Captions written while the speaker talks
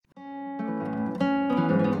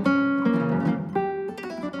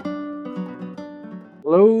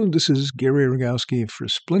Hello, this is Gary Rogowski for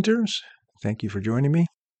Splinters. Thank you for joining me.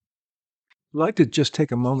 I'd like to just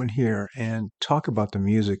take a moment here and talk about the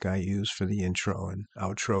music I use for the intro and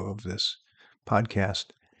outro of this podcast.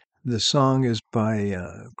 The song is by a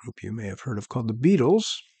group you may have heard of called the Beatles.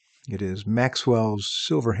 It is Maxwell's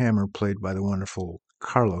Silver Hammer, played by the wonderful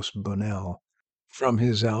Carlos Bonnell from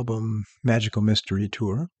his album Magical Mystery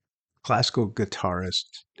Tour. Classical guitarist,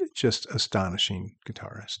 just astonishing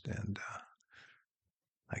guitarist. And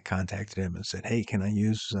I contacted him and said, "Hey, can I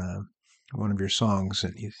use one of your songs?"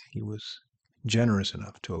 And he was generous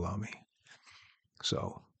enough to allow me.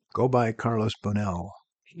 So go by Carlos Bonnell.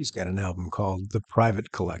 He's got an album called The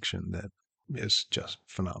Private Collection that is just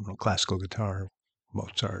phenomenal. Classical guitar,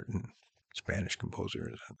 Mozart and Spanish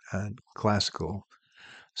composers, and classical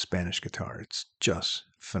Spanish guitar. It's just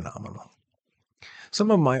phenomenal. Some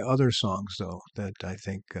of my other songs, though, that I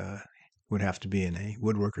think would have to be in a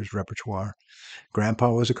woodworker's repertoire.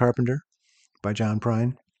 Grandpa Was a Carpenter by John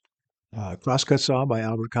Prine. Crosscut Saw by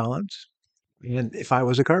Albert Collins. And If I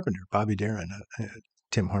Was a Carpenter, Bobby Darin, a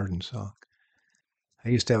Tim Hardin song. I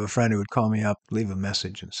used to have a friend who would call me up, leave a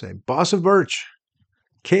message and say, "Boss of Birch,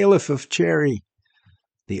 Caliph of Cherry,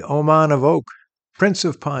 the Oman of Oak, Prince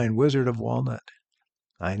of Pine, Wizard of Walnut."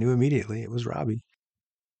 I knew immediately it was Robbie.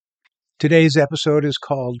 Today's episode is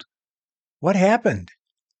called What Happened?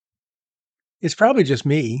 It's probably just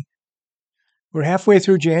me. We're halfway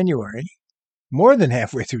through January, more than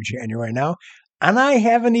halfway through January now, and I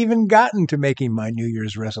haven't even gotten to making my New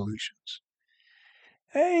Year's resolutions.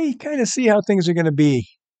 I kind of see how things are going to be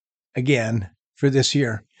again for this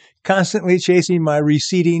year. Constantly chasing my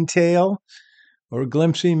receding tail or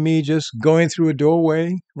glimpsing me just going through a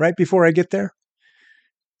doorway right before I get there.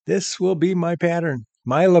 This will be my pattern,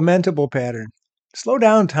 my lamentable pattern. Slow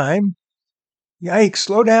down, time. Yikes,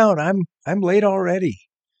 slow down. I'm late already.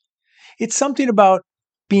 It's something about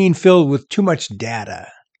being filled with too much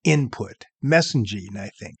data, input, messaging, I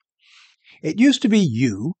think. It used to be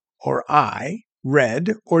you or I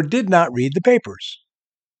read or did not read the papers.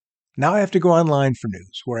 Now I have to go online for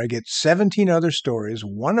news, where I get 17 other stories,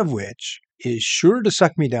 one of which is sure to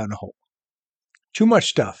suck me down a hole. Too much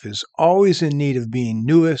stuff is always in need of being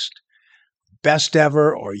newest, best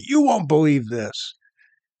ever, or you won't believe this.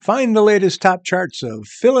 Find the latest top charts of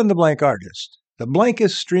fill-in-the-blank artist, the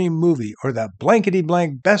blankest stream movie, or the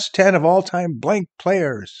blankety-blank best 10 of all-time blank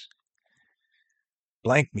players.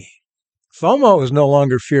 Blank me. FOMO is no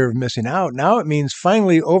longer fear of missing out. Now it means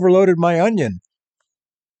finally overloaded my onion.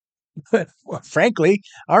 Well, frankly,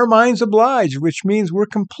 our minds oblige, which means we're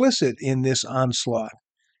complicit in this onslaught.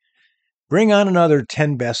 Bring on another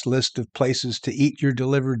 10 best list of places to eat your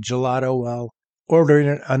delivered gelato while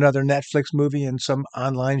ordering another Netflix movie and some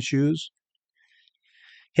online shoes.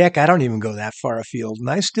 Heck, I don't even go that far afield, and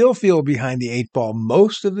I still feel behind the 8 ball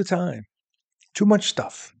most of the time. Too much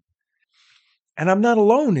stuff. And I'm not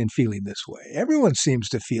alone in feeling this way. Everyone seems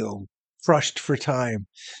to feel crushed for time.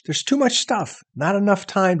 There's too much stuff, not enough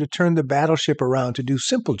time to turn the battleship around to do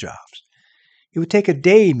simple jobs. It would take a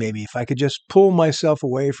day, maybe, if I could just pull myself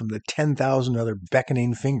away from the 10,000 other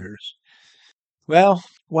beckoning fingers. Well,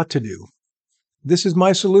 what to do? This is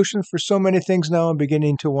my solution for so many things now. I'm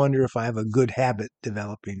beginning to wonder if I have a good habit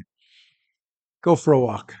developing. Go for a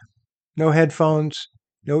walk. No headphones,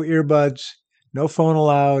 no earbuds, no phone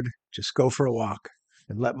allowed. Just go for a walk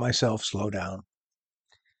and let myself slow down.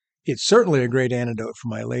 It's certainly a great antidote for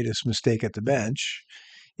my latest mistake at the bench.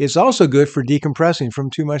 It's also good for decompressing from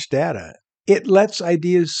too much data. It lets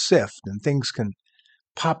ideas sift and things can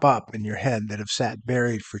pop up in your head that have sat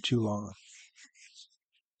buried for too long.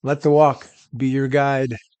 Let the walk be your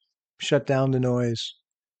guide. Shut down the noise.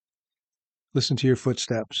 Listen to your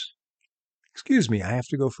footsteps. Excuse me, I have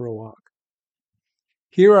to go for a walk.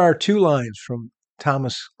 Here are 2 lines from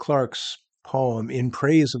Thomas Clark's poem In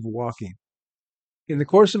Praise of Walking. In the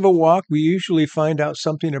course of a walk, we usually find out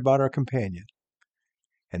something about our companion.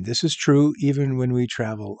 And this is true even when we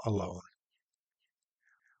travel alone.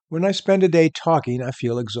 When I spend a day talking, I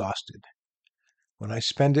feel exhausted. When I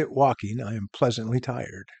spend it walking, I am pleasantly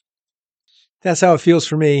tired. That's how it feels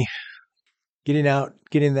for me. Getting out,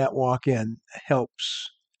 getting that walk in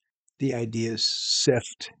helps the ideas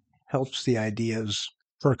sift, helps the ideas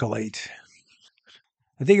percolate.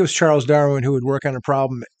 I think it was Charles Darwin who would work on a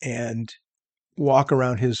problem and walk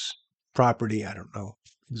around his property. I don't know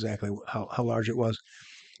exactly how large it was,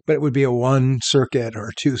 but it would be a 1 circuit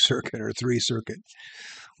or 2 circuit or 3 circuit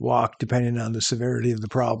walk, depending on the severity of the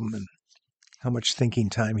problem and how much thinking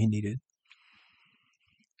time he needed.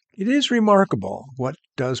 It is remarkable what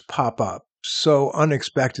does pop up so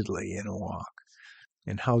unexpectedly in a walk,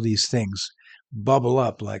 and how these things bubble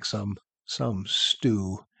up like some some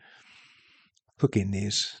stew cooking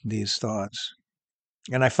these thoughts.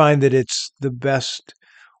 And I find that it's the best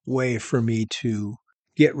way for me to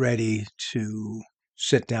get ready to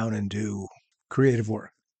sit down and do creative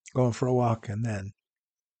work, going for a walk and then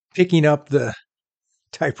picking up the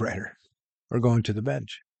typewriter or going to the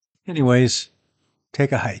bench. Anyways,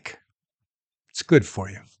 take a hike. It's good for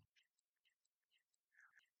you.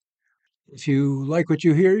 If you like what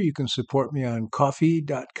you hear, you can support me on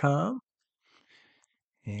coffee.com.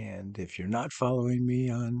 And if you're not following me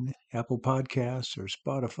on Apple Podcasts or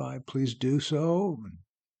Spotify, please do so. And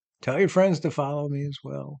tell your friends to follow me as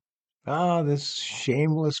well. This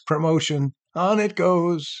shameless promotion. On it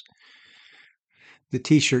goes. The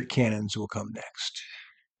t-shirt cannons will come next.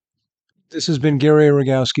 This has been Gary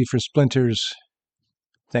Rogowski for Splinters.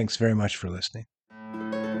 Thanks very much for listening.